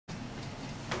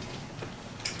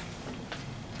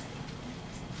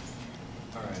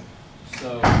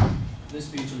So, this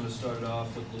speech I'm going to start it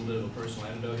off with a little bit of a personal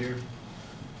anecdote here.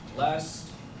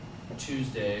 Last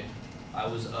Tuesday, I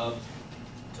was up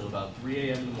till about 3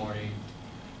 a.m. in the morning,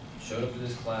 showed up to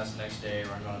this class the next day,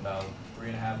 running on about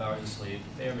 3.5 hours of sleep.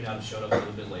 May or may not have showed up a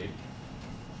little bit late.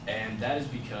 And that is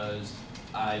because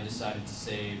I decided to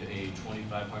save a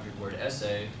 2,500 word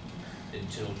essay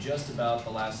until just about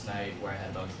the last night where I had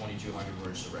about 2,200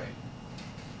 words to write.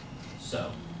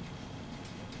 So,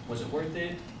 was it worth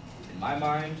it? In my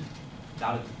mind,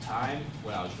 not at the time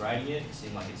when I was writing it, it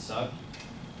seemed like it sucked.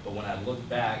 But when I look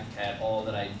back at all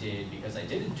that I did, because I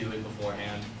didn't do it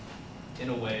beforehand, in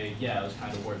a way, yeah, it was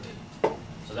kind of worth it.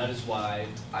 So that is why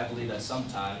I believe that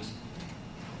sometimes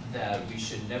that we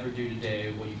should never do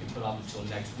today what you can put off until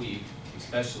next week,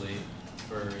 especially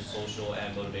for social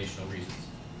and motivational reasons.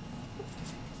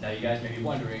 Now you guys may be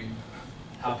wondering,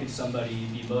 how can somebody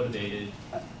be motivated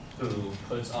who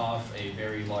puts off a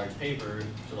very large paper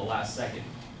to the last second?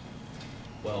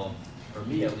 Well, for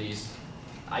me at least,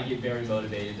 I get very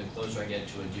motivated the closer I get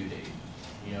to a due date.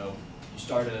 You know, you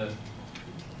start a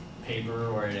paper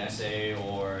or an essay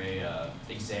or a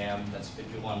exam that's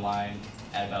 51 line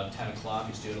at about 10 o'clock,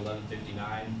 it's due at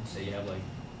 11:59. Say you have like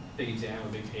big exam or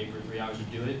big paper, 3 hours to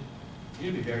do it.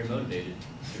 You're gonna be very motivated.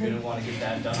 You're gonna want to get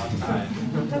that done on time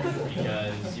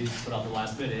because you just put off the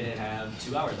last minute and have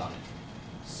 2 hours on it.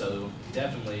 So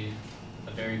definitely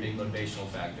a very big motivational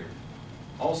factor.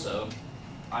 Also,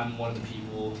 I'm one of the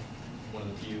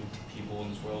few people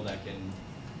in this world that can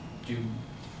do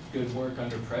good work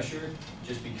under pressure,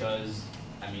 just because,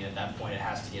 I mean, at that point it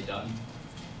has to get done.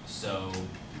 So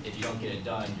if you don't get it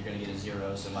done, you're gonna get a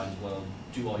 0, so might as well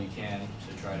do all you can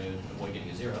to try to avoid getting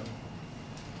a 0.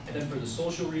 And then for the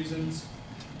social reasons,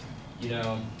 you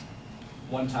know,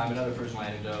 one time, another personal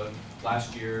anecdote,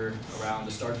 last year, around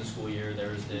the start of the school year, there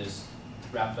was this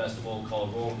rap festival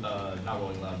called not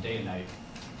Rolling Loud, Day and Night.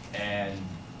 And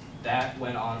that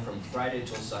went on from Friday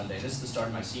till Sunday. This is the start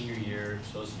of my senior year,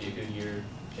 supposed to be a good year,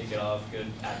 take it off, good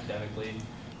academically.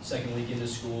 Second week into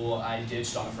school, I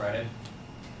ditched on a Friday.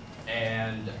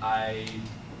 And I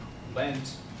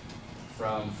went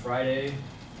from Friday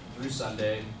through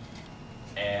Sunday,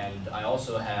 and I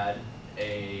also had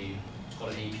it's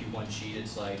called an AP1 sheet.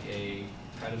 It's like a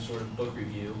kind of sort of book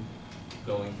review,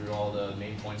 going through all the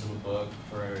main points of a book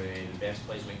for an advanced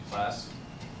placement class.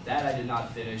 That I did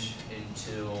not finish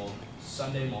until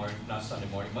Monday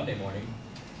morning,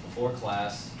 before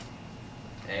class.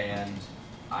 And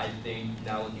I think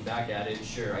now looking back at it,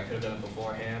 sure, I could have done it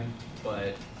beforehand,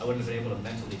 but I wouldn't have been able to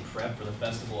mentally prep for the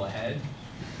festival ahead.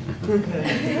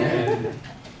 And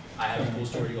I have a cool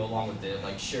story to go along with it.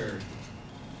 Like, sure,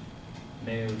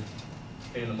 may have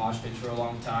been in the mosh pit for a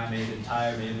long time, may have been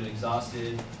tired, may have been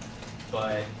exhausted,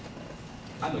 but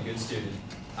I'm a good student.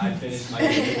 I finished my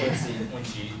one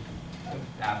sheet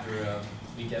after a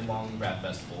weekend-long rap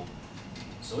festival.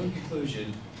 So in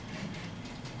conclusion,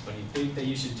 when you think that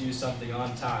you should do something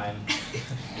on time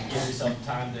and give yourself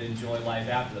time to enjoy life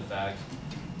after the fact,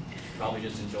 probably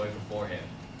just enjoy it beforehand.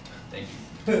 Thank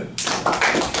you.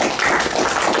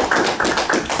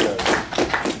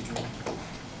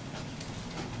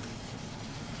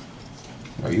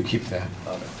 No, you keep that.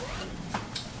 Okay.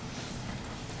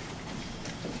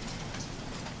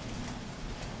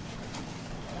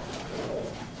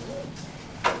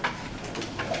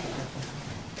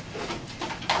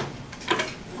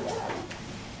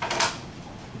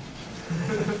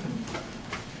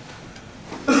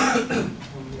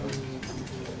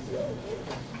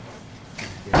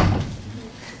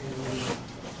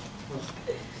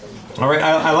 All right,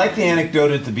 I like the anecdote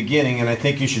at the beginning, and I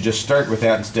think you should just start with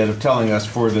that instead of telling us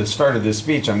for the start of this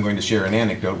speech, I'm going to share an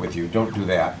anecdote with you. Don't do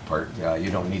that part.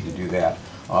 You don't need to do that.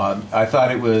 I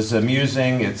thought it was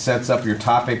amusing. It sets up your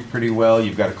topic pretty well.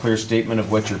 You've got a clear statement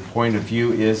of what your point of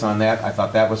view is on that. I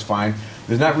thought that was fine.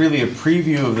 There's not really a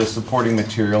preview of the supporting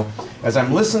material. As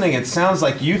I'm listening, it sounds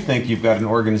like you think you've got an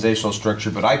organizational structure,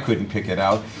 but I couldn't pick it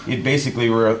out. It basically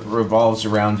revolves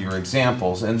around your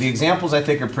examples. And the examples, I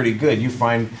think, are pretty good. You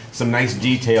find some nice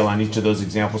detail on each of those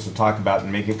examples to talk about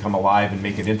and make it come alive and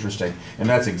make it interesting. And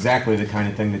that's exactly the kind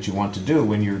of thing that you want to do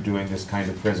when you're doing this kind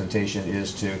of presentation,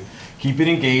 is to keep it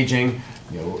engaging.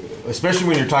 You know, especially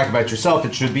when you're talking about yourself,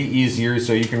 it should be easier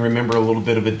so you can remember a little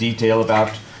bit of a detail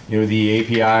about, you know, the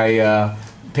API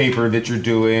paper that you're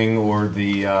doing, or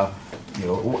the you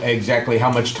know, exactly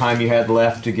how much time you had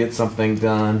left to get something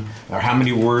done, or how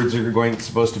many words are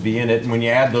supposed to be in it. And when you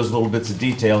add those little bits of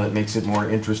detail, it makes it more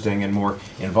interesting and more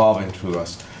involving to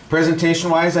us.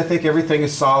 Presentation-wise, I think everything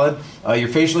is solid. Your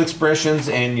facial expressions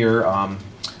and your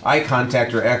eye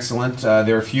contact are excellent.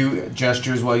 There are a few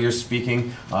gestures while you're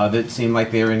speaking that seem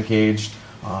like they're engaged.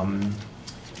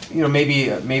 you know,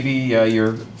 maybe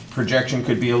your projection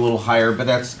could be a little higher, but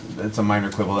that's a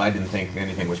minor quibble. I didn't think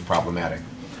anything was problematic.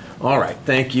 All right,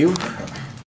 thank you.